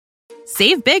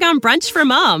Save big on brunch for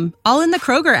mom, all in the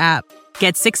Kroger app.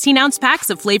 Get 16-ounce packs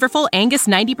of flavorful Angus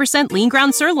 90% lean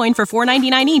ground sirloin for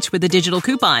 $4.99 each with a digital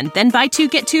coupon. Then buy 2,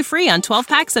 get 2 free on 12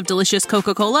 packs of delicious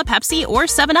Coca-Cola, Pepsi, or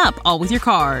 7-Up, all with your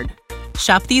card.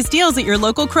 Shop these deals at your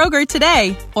local Kroger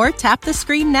today, or tap the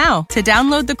screen now to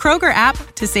download the Kroger app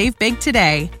to save big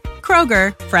today.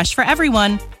 Kroger, fresh for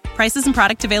everyone. Prices and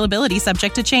product availability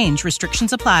subject to change.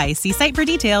 Restrictions apply. See site for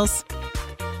details.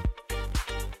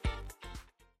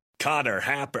 Connor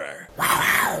Happer.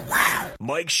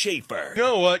 Mike Schaefer. You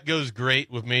know what goes great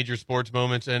with major sports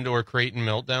moments and or Creighton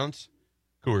meltdowns?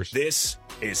 Coors. This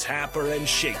is Happer and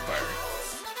Schaefer.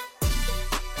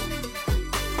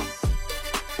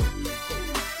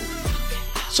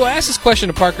 So I asked this question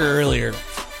to Parker earlier,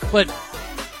 but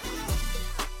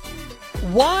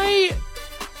why,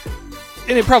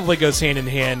 and it probably goes hand in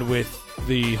hand with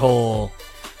the whole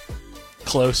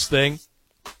close thing,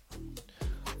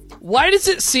 why does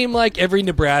it seem like every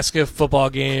Nebraska football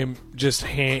game just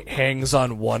hangs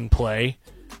on one play?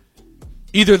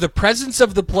 Either the presence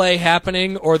of the play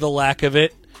happening or the lack of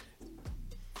it.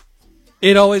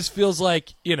 It always feels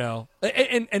like, you know,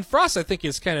 and Frost, I think,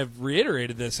 has kind of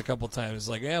reiterated this a couple times.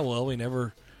 Like, yeah, well, we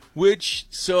never.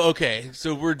 So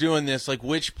we're doing this. Like,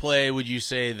 which play would you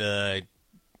say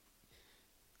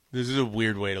this is a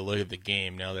weird way to look at the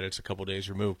game now that it's a couple days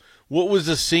removed. What was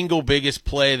the single biggest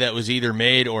play that was either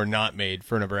made or not made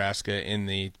for Nebraska in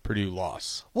the Purdue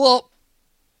loss? Well,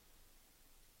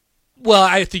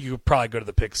 I think you could probably go to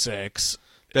the pick six.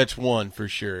 That's one for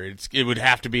sure. It would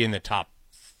have to be in the top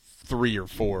 3 or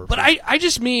 4. But I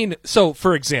just mean, so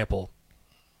for example,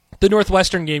 the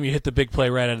Northwestern game, you hit the big play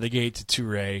right out of the gate to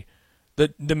Toure.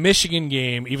 The Michigan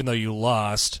game, even though you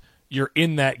lost, you're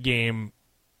in that game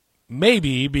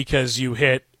maybe because you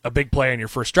hit a big play on your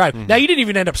first drive. Mm-hmm. Now, you didn't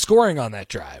even end up scoring on that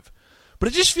drive. But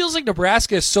it just feels like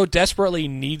Nebraska so desperately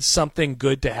needs something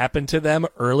good to happen to them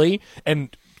early.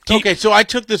 And okay, so I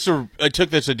took this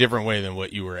a different way than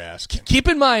what you were asking. Keep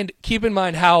in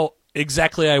mind how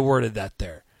exactly I worded that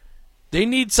there. They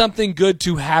need something good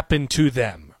to happen to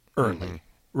them early,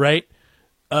 right?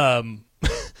 And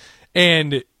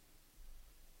then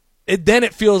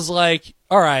it feels like,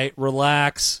 all right,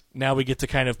 relax. Now we get to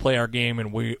kind of play our game,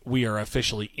 and we are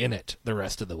officially in it the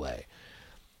rest of the way.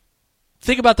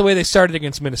 Think about the way they started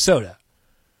against Minnesota.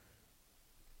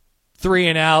 3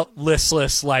 and out,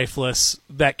 listless, lifeless,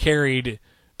 that carried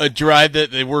a drive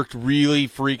that they worked really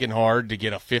freaking hard to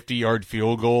get a 50-yard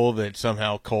field goal that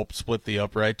somehow Culp split the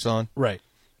uprights on. Right.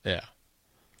 Yeah.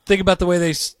 Think about the way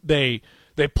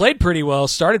they played pretty well,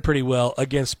 started pretty well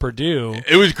against Purdue.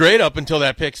 It was great up until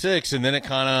that pick six, and then it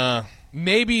kind of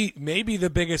maybe the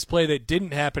biggest play that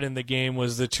didn't happen in the game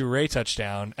was the Toure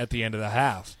touchdown at the end of the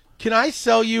half. Can I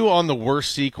sell you on the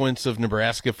worst sequence of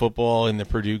Nebraska football in the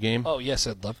Purdue game? Oh, yes,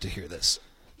 I'd love to hear this.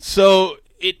 So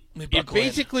it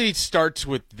basically starts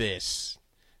with this.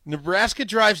 Nebraska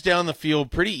drives down the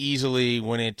field pretty easily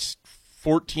when it's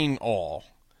 14-all,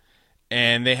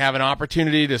 and they have an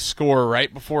opportunity to score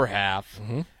right before half,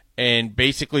 and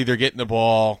basically they're getting the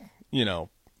ball,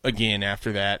 again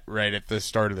after that, right at the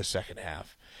start of the second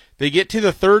half. They get to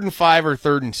the 3rd and 5 or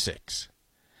 3rd and 6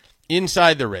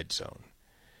 inside the red zone.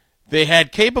 They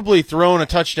had capably thrown a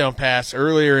touchdown pass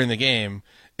earlier in the game.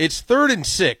 It's 3rd and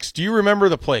 6. Do you remember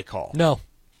the play call? No.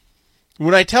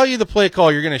 When I tell you the play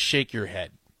call, you're going to shake your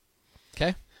head.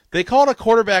 Okay. They called a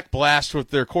quarterback blast with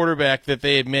their quarterback that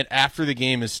they admit after the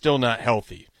game is still not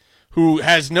healthy, who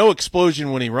has no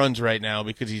explosion when he runs right now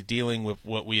because he's dealing with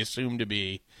what we assume to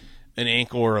be an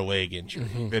ankle or a leg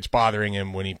injury that's bothering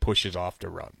him when he pushes off to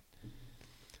run.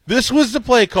 This was the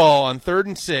play call on 3rd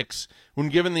and 6 when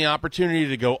given the opportunity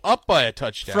to go up by a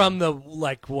touchdown. From the,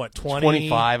 20?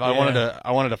 25. Yeah.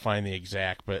 I wanted to find the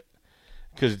exact, but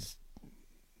because it's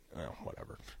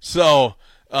whatever. So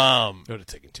it would have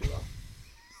taken too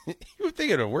long. You would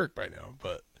think it would work by now,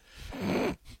 but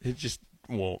it just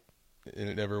won't, and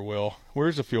it never will.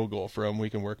 Where's the field goal from? We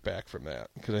can work back from that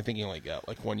because I think he only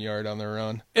got 1 yard on the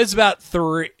run. It's about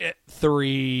three.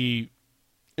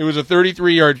 It was a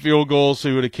 33-yard field goal, so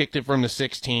he would have kicked it from the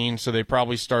 16, so they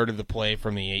probably started the play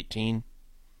from the 18.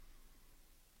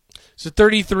 So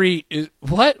 33 is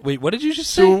what? Wait, what did you just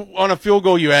say? So on a field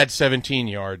goal, you add 17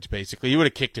 yards, basically. You would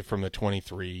have kicked it from the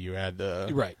 23. You had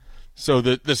the right. So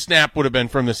the snap would have been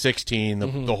from the 16.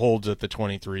 The holds at the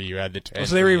 23. You had the 10.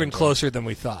 So they were even closer than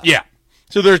we thought. Yeah.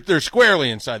 So they're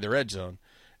squarely inside the red zone,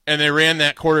 and they ran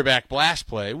that quarterback blast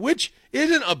play, which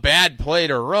isn't a bad play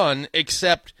to run,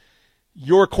 except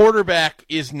your quarterback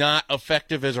is not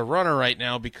effective as a runner right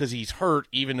now because he's hurt,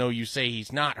 even though you say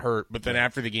he's not hurt, but then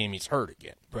after the game he's hurt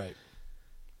again. Right.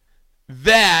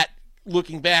 That,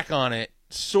 looking back on it,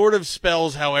 sort of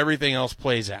spells how everything else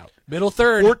plays out. Middle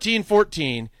third.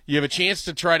 14-14, you have a chance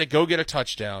to try to go get a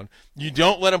touchdown. You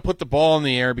don't let them put the ball in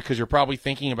the air because you're probably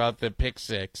thinking about the pick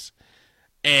six.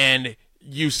 And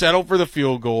you settle for the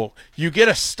field goal. You get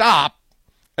a stop,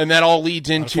 and that all leads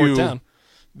into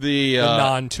the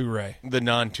non-Toure. The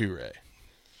non-Toure.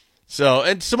 So,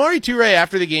 and Samori Toure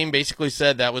after the game basically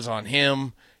said that was on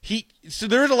him. So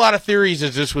there's a lot of theories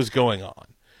as this was going on.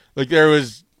 Like there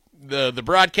was the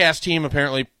broadcast team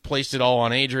apparently placed it all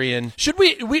on Adrian. Should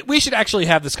we should actually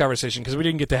have this conversation because we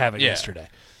didn't get to have it yesterday.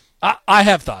 I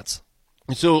have thoughts.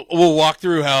 So we'll walk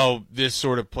through how this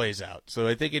sort of plays out. So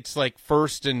I think it's like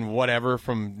first and whatever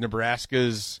from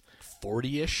Nebraska's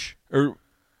 40-ish.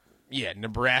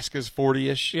 Nebraska's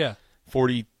 40-ish. Yeah.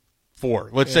 44.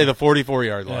 Let's say the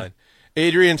 44-yard line.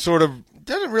 Adrian sort of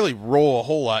doesn't really roll a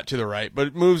whole lot to the right, but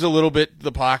it moves a little bit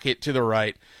the pocket to the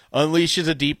right, unleashes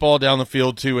a deep ball down the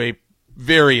field to a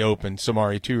very open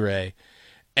Samori Toure.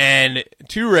 And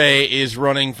Toure is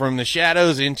running from the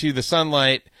shadows into the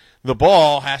sunlight. The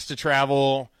ball has to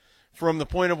travel from the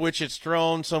point of which it's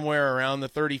thrown somewhere around the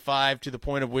 35 to the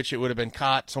point of which it would have been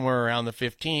caught somewhere around the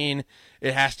 15.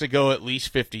 It has to go at least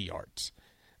 50 yards.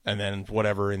 And then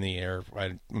whatever in the air,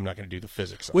 I'm not going to do the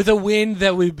physics of it. With a wind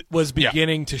that was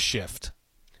beginning to shift.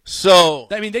 So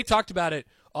I mean, they talked about it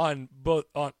on both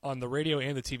on the radio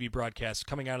and the TV broadcast.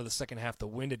 Coming out of the second half, the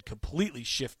wind had completely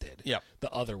shifted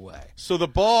the other way. So the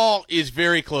ball is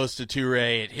very close to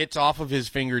Toure. It hits off of his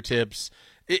fingertips.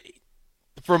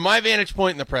 From my vantage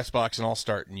point in the press box, and I'll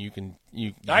start, and you can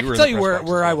I can tell you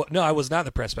where I was. No, I was not in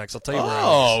the press box. I'll tell you where I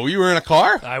was. Oh, you were in a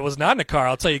car? I was not in a car.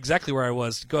 I'll tell you exactly where I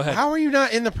was. Go ahead. How are you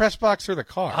not in the press box or the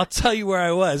car? I'll tell you where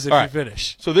I was if you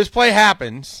finish. So this play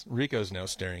happens. Rico's now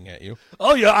staring at you.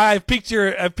 Oh, yeah, I've piqued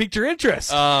your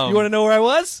interest. You want to know where I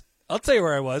was? I'll tell you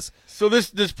where I was. So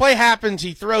this play happens.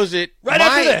 He throws it.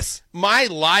 After this. My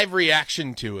live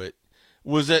reaction to it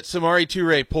was that Samori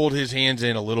Toure pulled his hands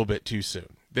in a little bit too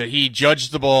soon. That he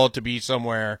judged the ball to be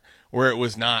somewhere where it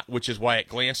was not, which is why it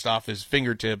glanced off his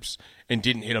fingertips and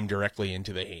didn't hit him directly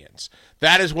into the hands.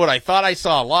 That is what I thought I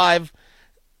saw live.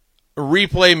 A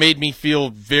replay made me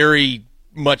feel very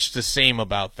much the same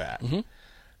about that. Mm-hmm.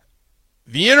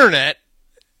 The internet,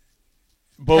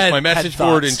 both my message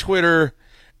board and Twitter,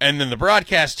 and then the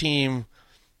broadcast team,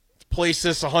 placed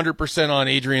this 100% on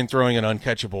Adrian throwing an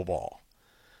uncatchable ball.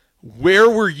 Where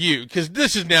were you? Because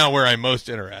this is now where I'm most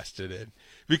interested in.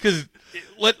 Because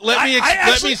let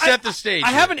me set the stage. I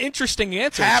have an interesting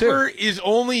answer. Happer is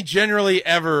only generally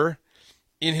ever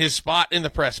in his spot in the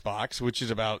press box, which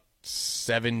is about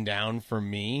 7 down from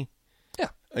me. Yeah,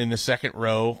 in the second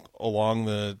row along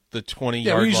the 20-yard line.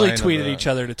 Yeah, we usually tweet at each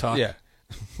other to talk. Yeah,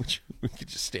 which we could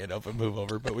just stand up and move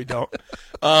over, but we don't.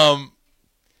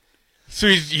 So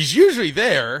he's usually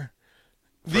there.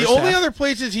 The only other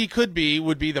places he could be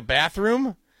would be the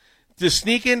bathroom. To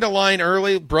sneak into line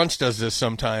early, Brunch does this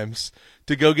sometimes,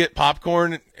 to go get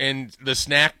popcorn and the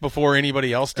snack before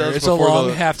anybody else does. It's a long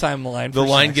halftime line. The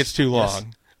line gets too long. Yes.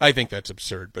 I think that's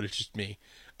absurd, but it's just me.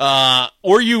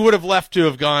 Or you would have left to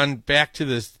have gone back to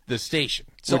the station.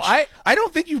 So I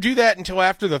don't think you do that until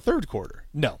after the third quarter.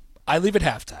 No, I leave at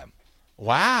halftime.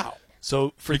 Wow.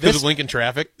 So because of Lincoln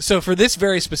traffic? So for this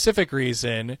very specific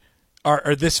reason,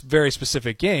 or this very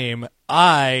specific game,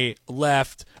 I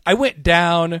went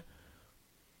down.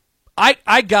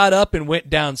 I got up and went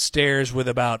downstairs with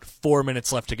about 4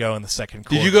 minutes left to go in the second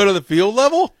quarter. Did you go to the field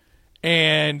level?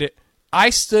 And I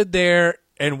stood there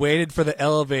and waited for the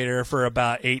elevator for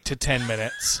about 8 to 10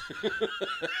 minutes.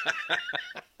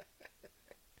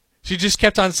 She just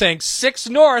kept on saying, 6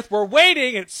 North, we're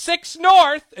waiting at 6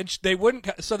 North. And they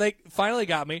wouldn't, so they finally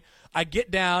got me. I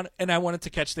get down, and I wanted to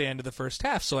catch the end of the first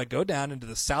half. So I go down into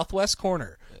the southwest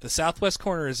corner. The southwest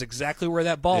corner is exactly where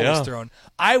that ball was thrown.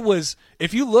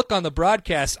 If you look on the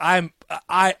broadcast, a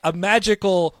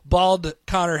magical bald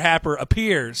Connor Happer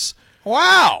appears.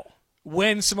 Wow.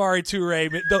 When Samori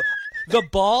Toure, the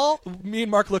ball, me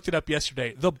and Mark looked it up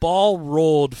yesterday. The ball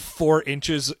rolled 4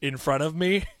 inches in front of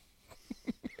me.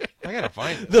 I gotta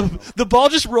find it. The ball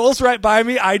just rolls right by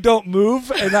me. I don't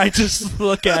move, and I just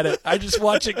look at it. I just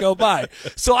watch it go by.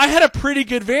 So I had a pretty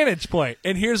good vantage point,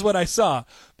 and here's what I saw.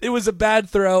 It was a bad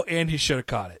throw, and he should have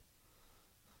caught it.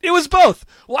 It was both.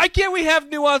 Why can't we have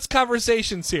nuanced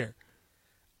conversations here?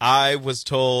 I was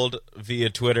told via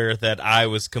Twitter that I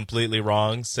was completely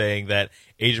wrong, saying that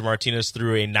Adrian Martinez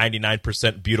threw a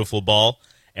 99% beautiful ball,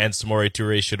 and Samori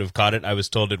Toure should have caught it. I was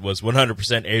told it was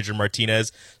 100% Adrian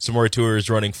Martinez. Samori Toure is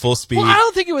running full speed. Well, I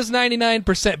don't think it was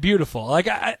 99% beautiful. Like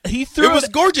he threw it was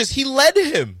gorgeous. He led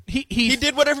him. He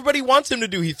did what everybody wants him to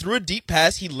do. He threw a deep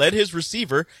pass. He led his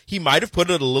receiver. He might have put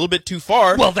it a little bit too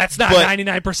far. Well, that's not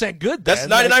 99% good. That's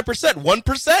 99%.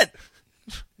 1%.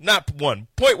 Not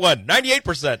 1.1.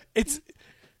 98%.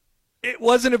 It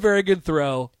wasn't a very good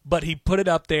throw, but he put it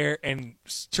up there, and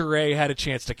Toure had a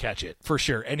chance to catch it, for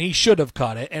sure. And he should have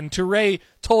caught it, and Toure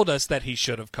told us that he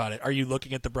should have caught it. Are you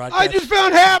looking at the broadcast? I just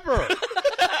found Happer!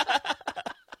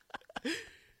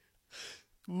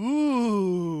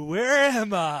 Ooh, where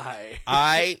am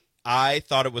I? I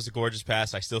thought it was a gorgeous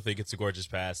pass. I still think it's a gorgeous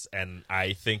pass, and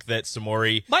I think that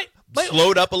Samori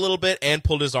slowed up a little bit and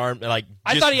pulled his arm. Like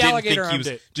I thought he alligator armed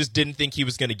it. Just didn't think he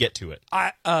was going to get to it.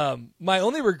 My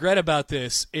only regret about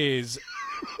this is.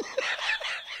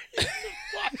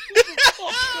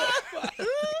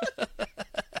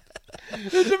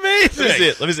 It's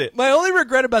amazing. Let me see it. My only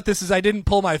regret about this is I didn't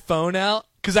pull my phone out,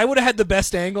 because I would have had the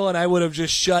best angle and I would have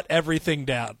just shut everything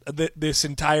down. This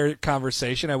entire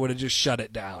conversation, I would have just shut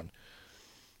it down.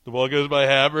 The ball goes by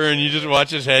Happer, and you just watch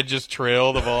his head just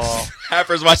trail the ball.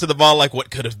 Happer's watching the ball like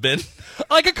what could have been.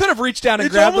 Like I could have reached down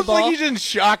and grabbed the ball. It's almost like he's in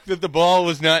shock that the ball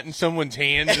was not in someone's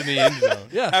hands in the end zone.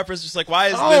 Yeah. Happer's just like, why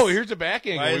is this? Oh, here's a back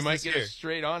angle. Why We is might this get here? it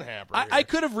straight on Happer. I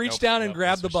could have reached down and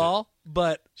grabbed the ball,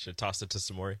 but should have tossed it to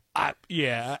Samori. I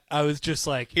was just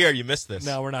like, here, you missed this.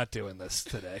 No, we're not doing this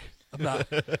today. I'm not.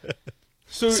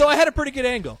 So I had a pretty good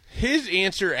angle. His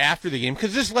answer after the game,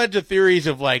 because this led to theories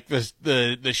of like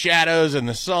the shadows and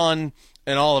the sun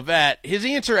and all of that. His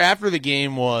answer after the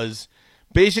game was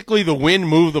basically the wind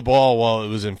moved the ball while it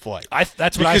was in flight. That's what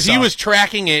I saw. Because he was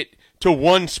tracking it to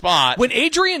one spot. When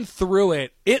Adrian threw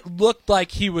it, it looked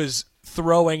like he was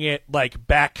throwing it like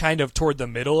back kind of toward the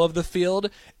middle of the field,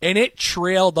 and it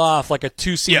trailed off like a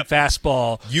two-seam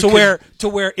fastball to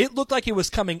where it looked like it was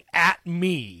coming at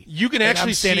me. You can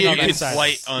actually see it in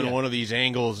flight on one of these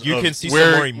angles. You can see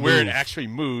where it actually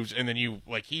moves, and then you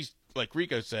like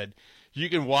Rico said, you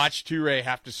can watch Toure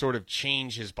have to sort of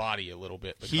change his body a little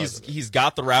bit. He's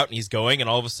got the route and he's going, and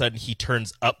all of a sudden he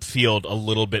turns upfield a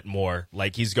little bit more.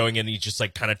 Like he's going and he just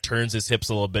like kind of turns his hips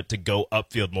a little bit to go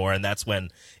upfield more, and that's when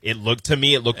it looked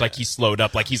like he slowed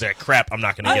up. Like he's like, crap, I'm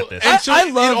not going to get this. And so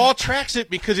it all tracks it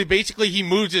because he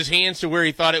moves his hands to where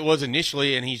he thought it was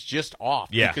initially, and he's just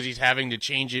off because he's having to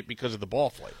change it because of the ball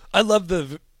flight. I love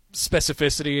the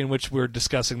specificity in which we're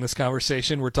discussing this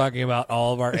conversation. We're talking about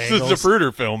all of our angles. This is a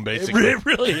Zapruder film, basically. It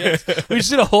really is. We just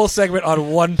did a whole segment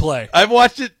on one play. I've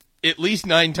watched it at least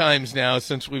 9 times now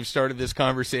since we've started this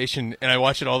conversation, and I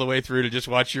watch it all the way through to just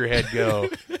watch your head go.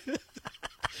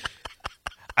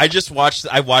 I watched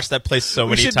that play so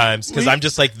many times because I'm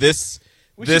just like, this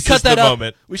is the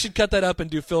moment. We should cut that up and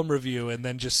do film review and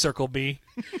then just circle me.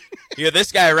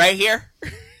 This guy right here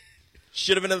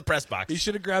should have been in the press box. He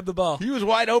should have grabbed the ball. He was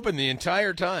wide open the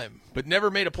entire time, but never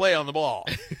made a play on the ball.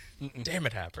 Damn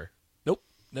it, Happer. Nope,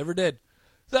 never did.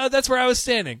 So that's where I was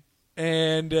standing.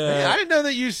 And I didn't know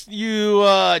that you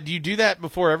do you do that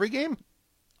before every game?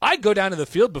 I go down to the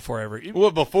field before every. Well,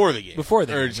 before the game. Before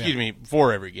the game. Or excuse me,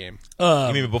 before every game.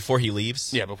 You mean before he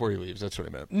leaves? Yeah, before he leaves. That's what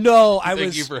I meant. No,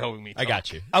 Thank you for helping me. I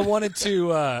got you. I wanted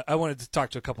to talk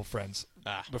to a couple friends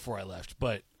before I left,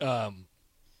 but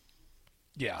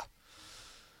yeah.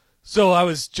 So I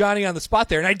was Johnny on the spot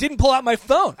there, and I didn't pull out my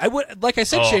phone. I would, like I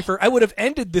said, Schaefer, I would have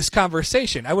ended this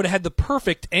conversation. I would have had the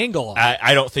perfect angle on it.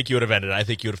 I don't think you would have ended it. I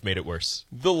think you would have made it worse.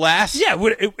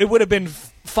 It would have been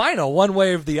final one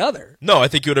way or the other. No, I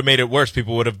think you would have made it worse.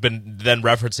 People would have been then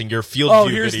referencing your field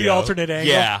view here's video. The alternate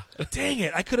angle. Yeah. Dang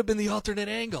it, I could have been the alternate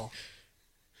angle.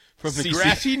 From the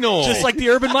grassy knoll. Just like the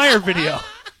Urban Meyer video.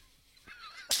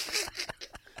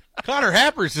 Connor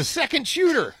Happer's the second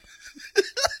shooter.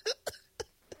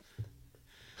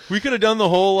 We could have done the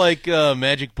whole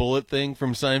magic bullet thing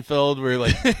from Seinfeld, where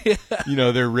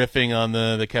they're riffing on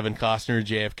the Kevin Costner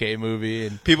JFK movie,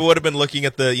 and people would have been looking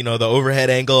at the the overhead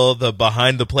angle, the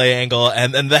behind the play angle,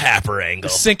 and then the Happer angle.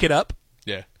 Sync it up.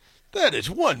 Yeah, that is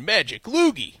one magic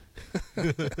loogie.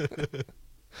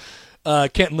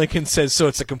 Kenton Lincoln says so.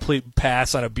 It's a complete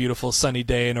pass on a beautiful sunny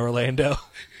day in Orlando.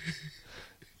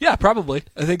 Yeah, probably.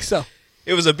 I think so.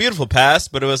 It was a beautiful pass,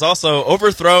 but it was also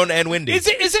overthrown and windy. Is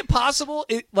it possible?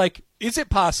 Is it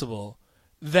possible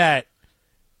that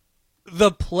the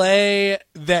play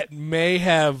that may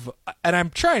have, and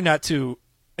I'm trying not to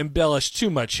embellish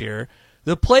too much here,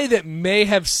 the play that may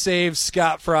have saved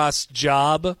Scott Frost's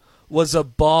job was a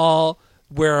ball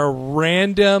where a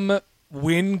random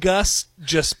wind gust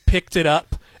just picked it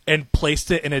up and placed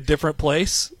it in a different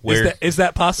place? Is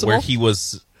that possible? Where he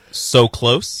was so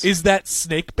close. Is that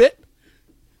snake bit?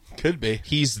 Could be.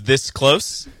 He's this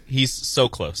close. He's so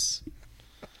close.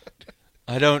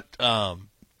 I don't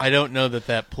know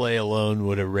that play alone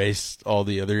would erase all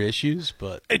the other issues,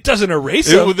 but It doesn't erase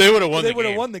them. they would have won. They the would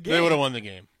have game. won the game. They would have won the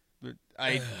game.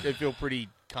 I feel pretty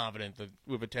confident that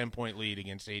with a 10-point lead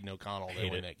against Aiden O'Connell, they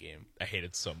win that game. I hate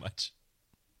it so much.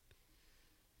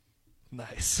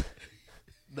 Nice.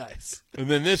 Nice. And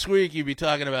then this week you'd be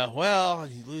talking about, well,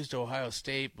 you lose to Ohio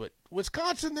State, but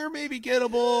Wisconsin, they're maybe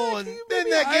gettable, and then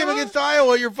that game against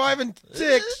Iowa, you're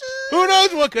 5-6. Who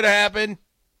knows what could have happened?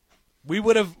 It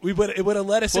would have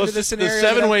led us into the scenario.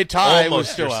 The 7-way tie was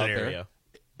Almost still your out scenario.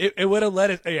 there. It would have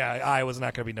led us. Yeah, Iowa's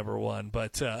not going to be number one,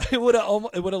 but it would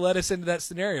have led us into that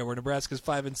scenario where Nebraska's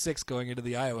 5-6 going into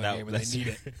the Iowa game, and they need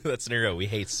it. That scenario we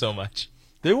hate so much.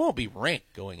 They won't be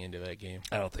ranked going into that game.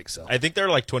 I don't think so. I think they're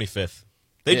like 25th.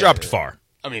 They dropped far.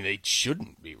 I mean, they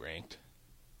shouldn't be ranked.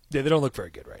 Yeah, they don't look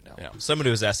very good right now. Yeah. Somebody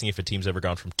was asking if a team's ever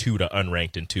gone from 2 to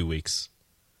unranked in 2 weeks.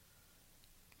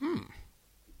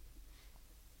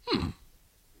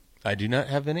 I do not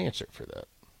have an answer for that.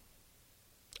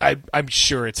 I'm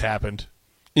sure it's happened.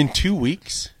 In 2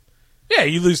 weeks? Yeah,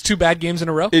 you lose 2 bad games in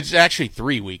a row. It's actually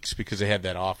 3 weeks because they had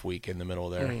that off week in the middle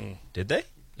there. Did they?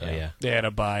 Yeah. Oh, yeah. They had a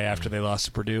bye after they lost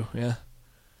to Purdue. Yeah.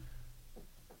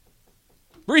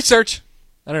 Research.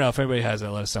 I don't know if anybody has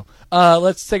that. Let us know.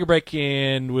 Let's take a break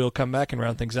and we'll come back and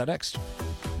round things out next.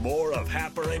 More of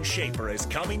Happer and Schaefer is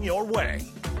coming your way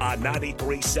on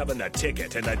 93.7 The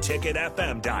Ticket and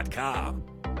theticketfm.com.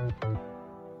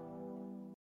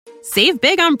 Save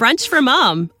big on brunch for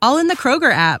mom, all in the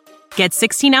Kroger app. Get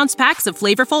 16-ounce packs of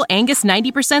flavorful Angus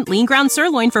 90% lean ground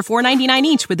sirloin for $4.99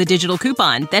 each with a digital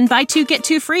coupon. Then buy 2, get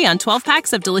 2 free on 12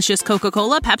 packs of delicious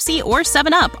Coca-Cola, Pepsi, or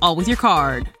 7-Up, all with your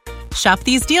card. Shop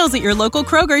these deals at your local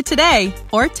Kroger today,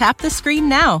 or tap the screen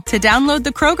now to download the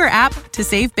Kroger app to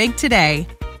save big today.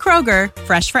 Kroger,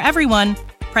 fresh for everyone.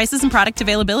 Prices and product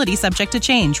availability subject to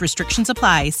change. Restrictions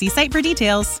apply. See site for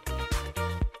details.